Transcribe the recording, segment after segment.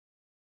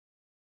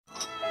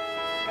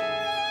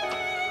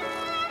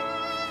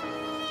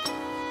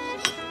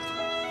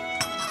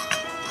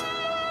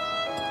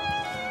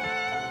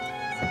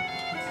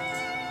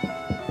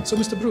So,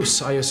 Mr.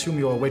 Bruce, I assume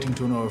you're waiting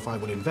to know if I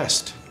will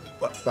invest.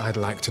 Well, I'd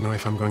like to know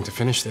if I'm going to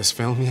finish this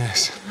film,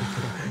 yes.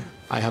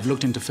 I have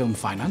looked into film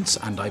finance,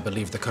 and I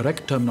believe the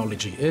correct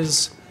terminology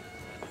is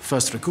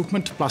first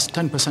recoupment plus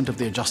 10% of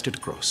the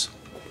adjusted gross.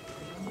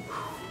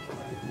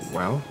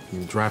 Well,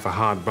 you drive a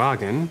hard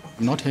bargain.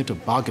 I'm not here to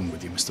bargain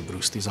with you, Mr.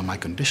 Bruce. These are my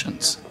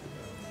conditions.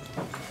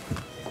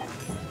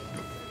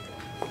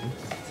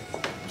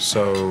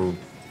 So,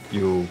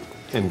 you'll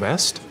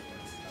invest?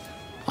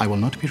 I will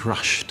not be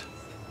rushed.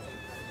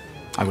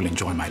 I will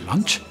enjoy my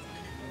lunch,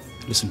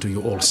 listen to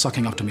you all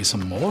sucking up to me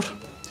some more,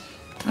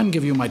 and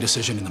give you my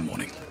decision in the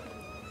morning.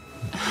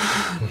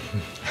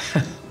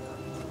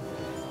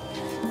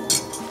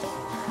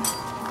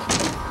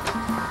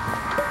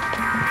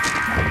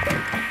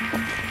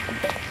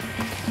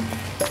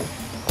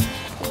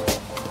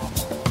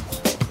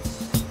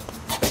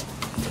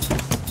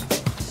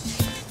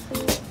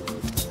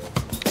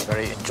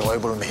 Very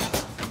enjoyable meal.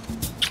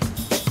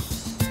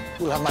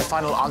 You'll have my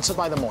final answer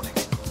by the morning.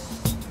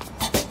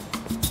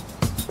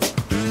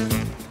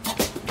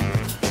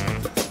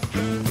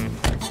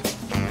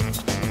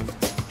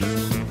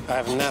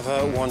 I've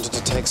never wanted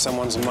to take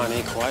someone's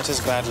money quite as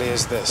badly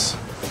as this.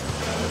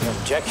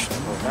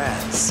 Objectionable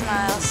man.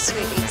 Smile,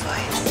 sweetie,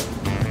 twice.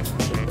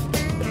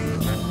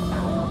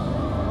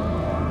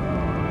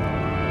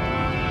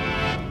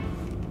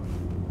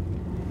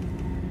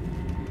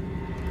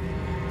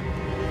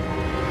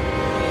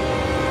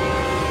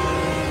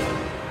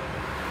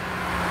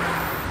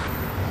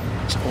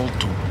 It's all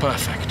too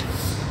perfect.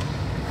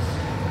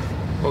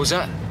 What was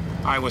that?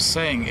 I was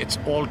saying it's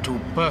all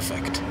too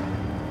perfect.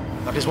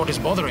 That is what is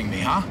bothering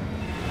me, huh?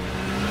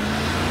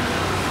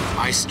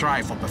 I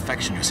strive for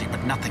perfection, you see,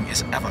 but nothing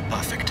is ever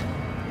perfect.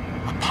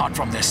 Apart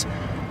from this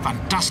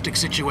fantastic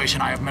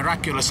situation I have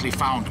miraculously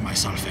found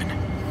myself in.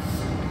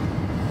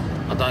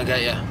 I don't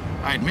get you.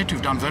 I admit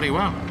you've done very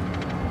well.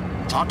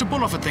 It's hard to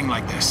pull off a thing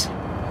like this.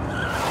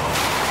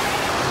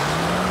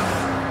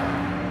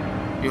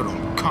 You're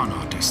all con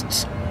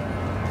artists.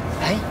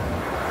 Hey?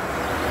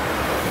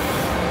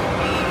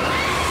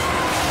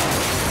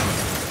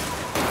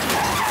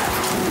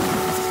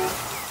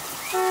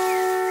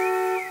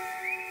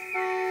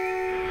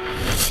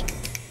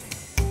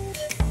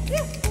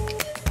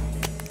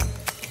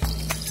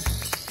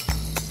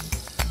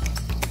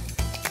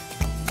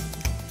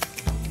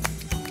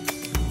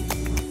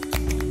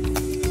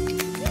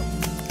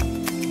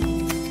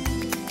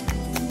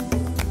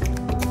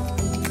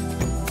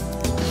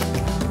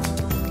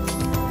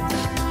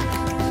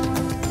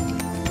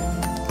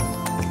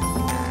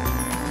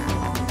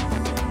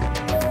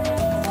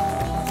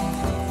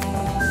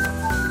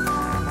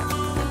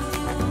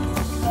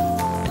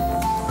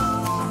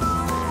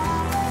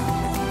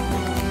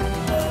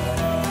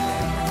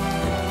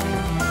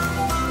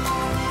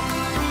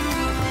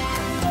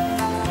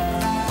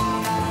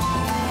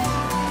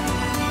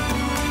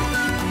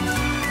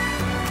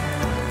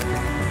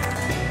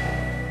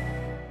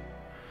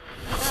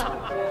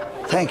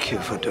 Thank you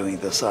for doing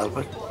this,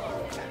 Albert.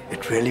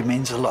 It really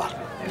means a lot.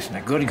 Listen,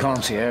 a good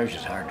concierge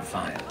is hard to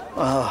find.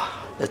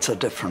 Ah, it's a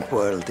different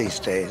world these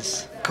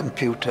days.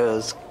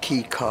 Computers,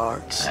 key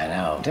cards. I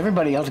know. Is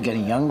everybody else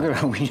getting younger, or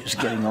are we just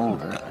getting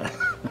older?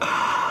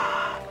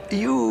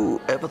 You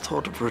ever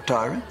thought of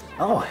retiring?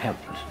 Oh,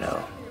 heavens,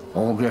 no.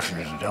 Old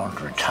grifters don't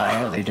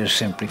retire. They just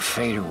simply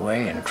fade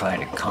away and try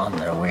to con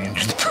their way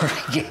into the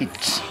pearly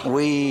gates.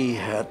 We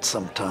had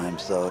some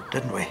times, though,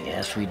 didn't we?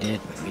 Yes, we did.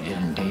 We did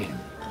indeed.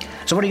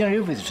 So what are you going to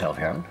do with yourself,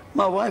 Harold?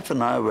 My wife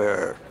and I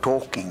were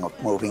talking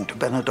of moving to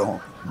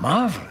Benidorm.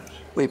 Marvelous.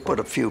 We put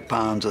a few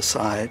pounds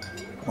aside,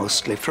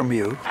 mostly from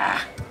you.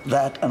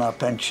 That and our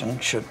pension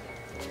should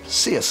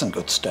see us in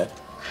good stead.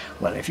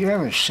 Well, if you're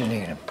ever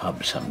sitting in a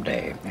pub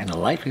someday and a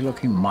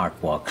likely-looking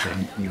Mark walks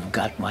in, you've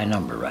got my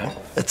number, right?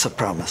 It's a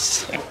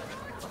promise.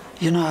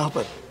 You know,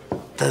 Albert,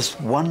 there's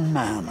one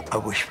man I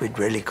wish we'd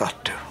really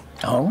got to.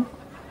 Oh?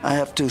 I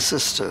have two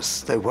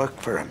sisters. They work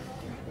for him.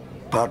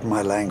 Pardon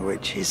my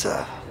language, he's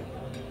a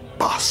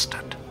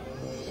bastard.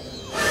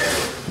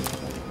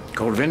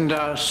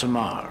 Govinda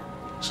Samar.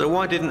 So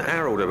why didn't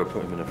Harold ever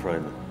put him in a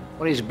frame?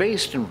 Well, he's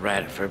based in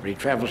Bradford, but he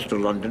travels to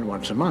London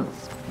once a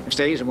month. He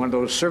stays in one of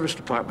those service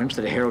departments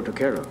that Harold took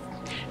care of.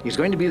 He's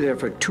going to be there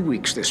for 2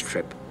 weeks this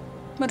trip.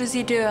 What does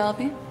he do,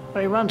 Albie?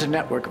 Well, he runs a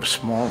network of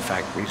small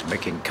factories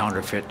making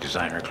counterfeit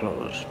designer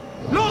clothes.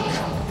 Look!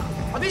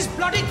 Are these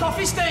bloody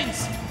coffee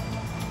stains?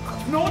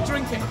 No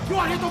drinking. You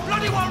are here to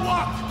bloody well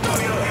work! Do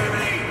you hear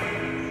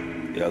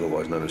me? The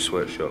otherwise known as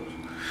sweatshops.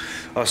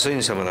 I've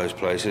seen some of those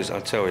places. I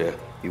tell you,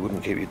 you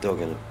wouldn't keep your dog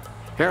in them.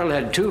 Harold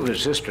had 2 of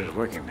his sisters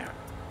working there.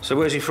 So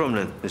where's he from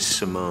then, Mrs.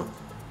 Samar?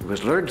 He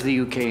was lured to the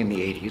UK in the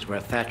 80s, where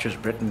Thatcher's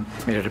Britain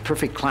made it a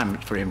perfect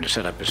climate for him to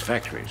set up his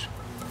factories.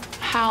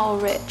 How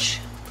rich?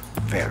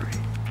 Very.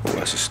 Well,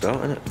 that's a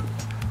start, isn't it?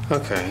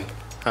 Okay,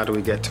 how do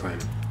we get to him?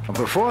 Well,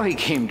 before he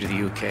came to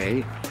the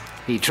UK,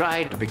 he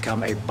tried to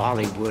become a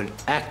Bollywood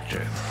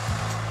actor.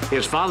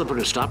 His father put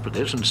a stop to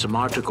this, and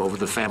Samar took over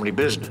the family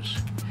business.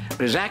 But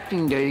his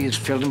acting days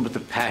filled him with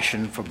a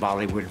passion for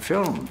Bollywood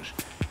films.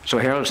 So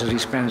Harold says he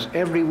spends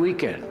every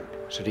weekend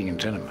sitting in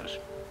cinemas.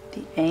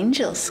 The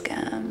angel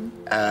scam.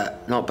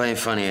 Not being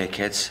funny here,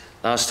 kids.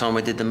 Last time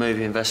we did the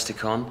movie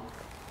Investicon,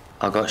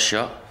 I got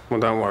shot. Well,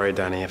 don't worry,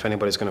 Danny. If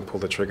anybody's going to pull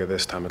the trigger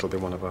this time, it'll be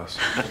one of us.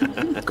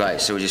 Great,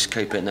 so we'll just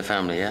keep it in the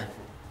family, yeah?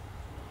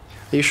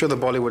 Are you sure the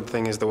Bollywood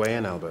thing is the way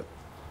in, Albert?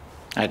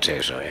 I'd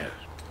say so, yes.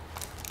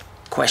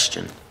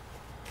 Question.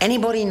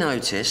 Anybody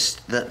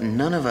noticed that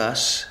none of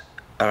us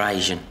are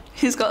Asian?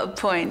 He's got a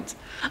point.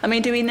 I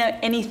mean, do we know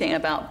anything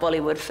about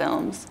Bollywood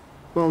films?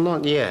 Well,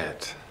 not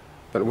yet,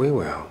 but we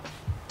will.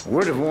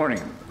 Word of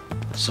warning,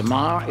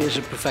 Samar is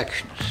a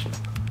perfectionist.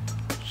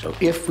 So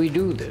if we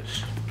do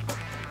this,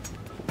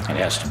 it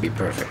has to be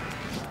perfect.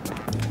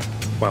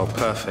 Well,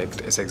 perfect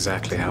is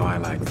exactly how I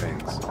like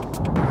things.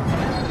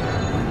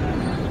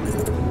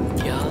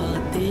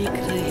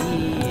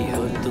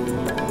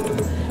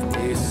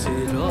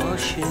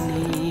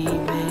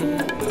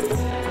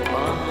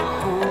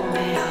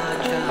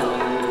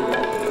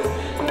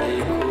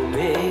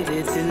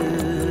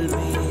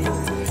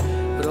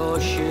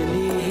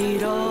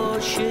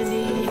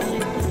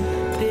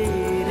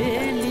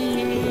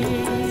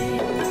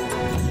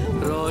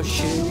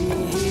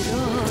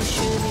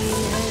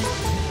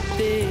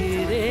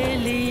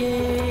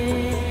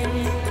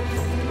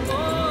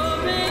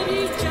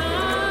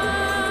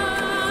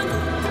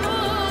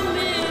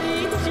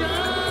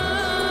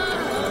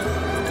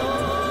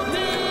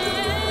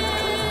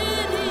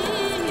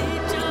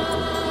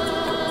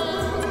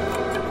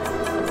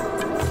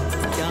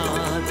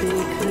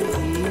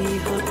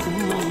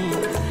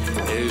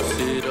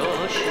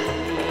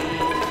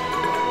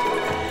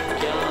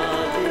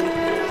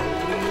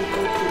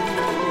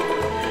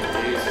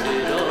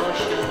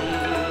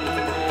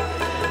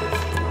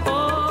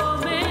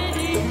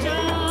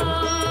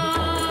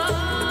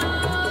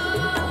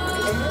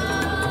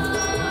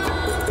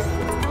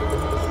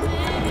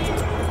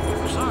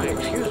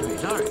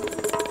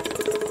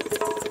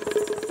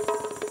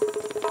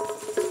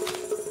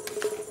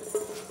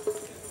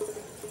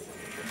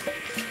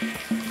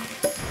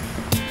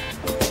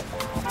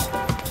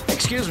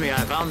 Excuse me, I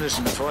found this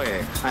in the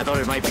foyer. I thought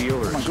it might be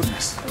yours. Oh, my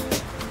goodness.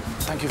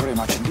 Thank you very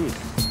much indeed.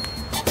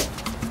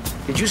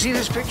 Did you see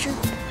this picture?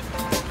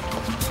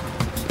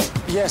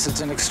 Yes,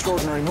 it's an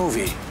extraordinary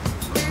movie.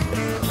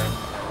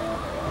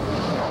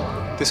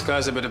 This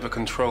guy's a bit of a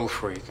control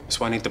freak,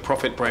 so I need the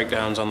profit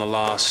breakdowns on the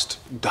last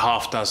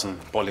half dozen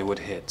Bollywood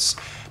hits.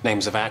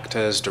 Names of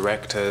actors,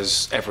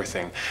 directors,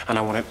 everything. And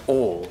I want it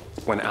all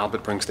when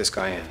Albert brings this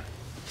guy in.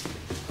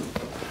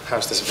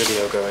 How's this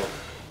video going?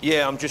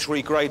 Yeah, I'm just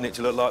regrading it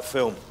to look like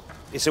film.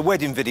 It's a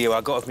wedding video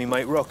I got of me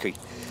mate Rocky.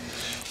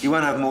 You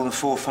won't have more than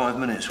 4 or 5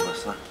 minutes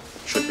worth, though.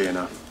 Should be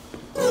enough.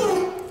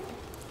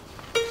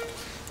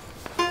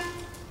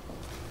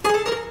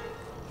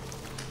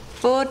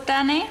 Bored,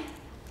 Danny?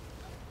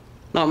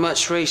 Not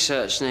much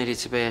research needed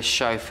to be a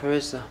chauffeur,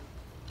 is there?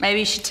 Maybe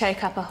you should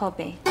take up a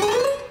hobby.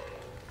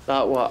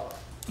 Like what?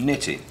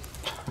 Knitting.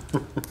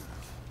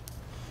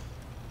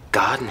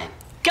 Gardening.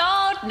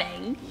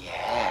 Gardening?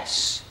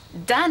 Yes.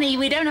 Danny,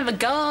 we don't have a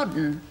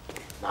garden.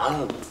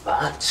 No,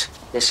 but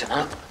listen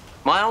up.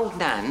 My old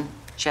nan,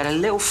 she had a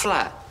little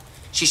flat.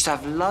 She used to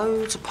have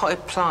loads of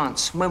potted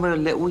plants. When we were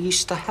little, we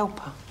used to help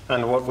her.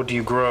 And what would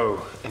you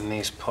grow in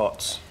these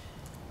pots?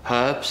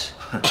 Herbs.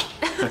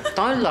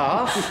 Don't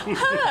laugh.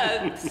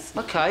 Herbs?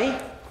 OK.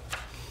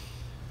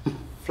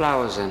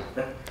 Flowers then.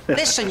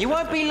 Listen, you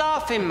won't be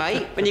laughing,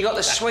 mate, when you got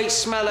the sweet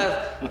smell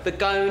of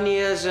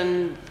begonias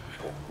and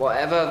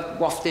whatever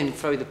wafting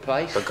through the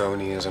place.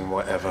 Begonias and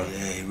whatever.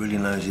 Yeah, he really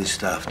knows his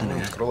stuff, doesn't he?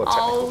 Got all the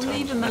technical Oh, terms.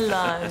 leave him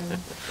alone.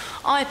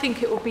 I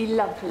think it will be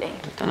lovely.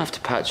 Don't have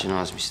to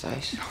patronise me,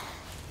 Stace.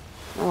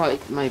 All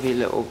right, maybe a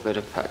little bit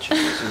of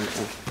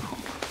patronising.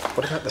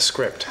 What about the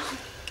script?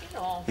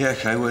 Yeah,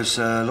 OK, well, it's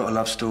a lot of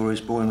love stories,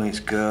 boy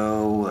meets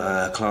girl,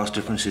 class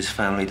differences,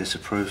 family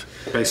disapproves.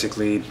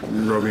 Basically,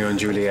 Romeo and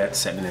Juliet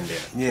set in India.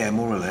 Yeah,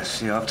 more or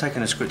less. Yeah, I've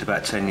taken a script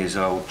about 10 years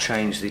old,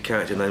 changed the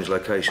character names,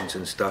 locations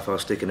and stuff. I'll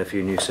stick in a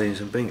few new scenes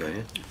and bingo,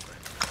 yeah?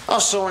 I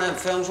saw one of them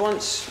films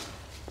once.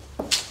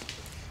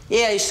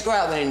 Yeah, I used to go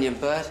out with an Indian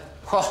bird.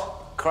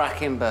 Oh,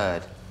 cracking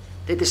bird.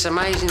 Did this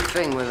amazing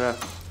thing with a...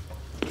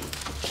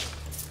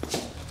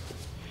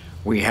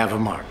 We have a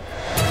mark.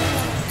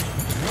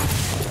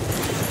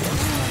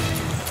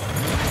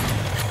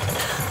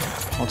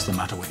 What's the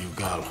matter with you,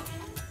 girl?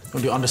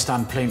 Don't you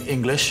understand plain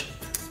English?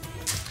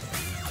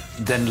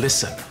 Then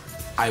listen.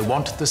 I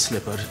want the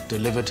slipper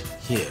delivered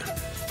here.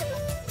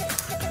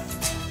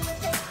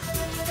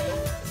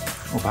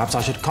 Or perhaps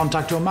I should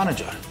contact your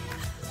manager.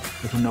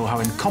 Let him know how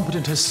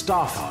incompetent his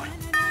staff are.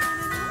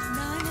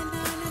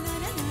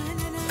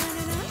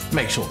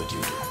 Make sure that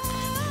you do.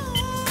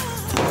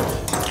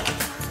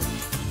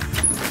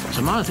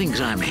 Samar thinks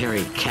I'm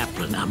Harry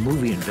Kaplan, a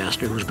movie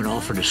investor who's been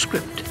offered a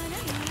script.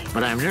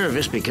 But I'm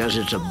nervous because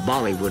it's a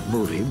Bollywood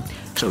movie,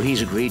 so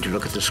he's agreed to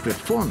look at the script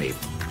for me.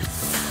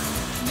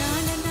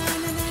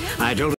 I told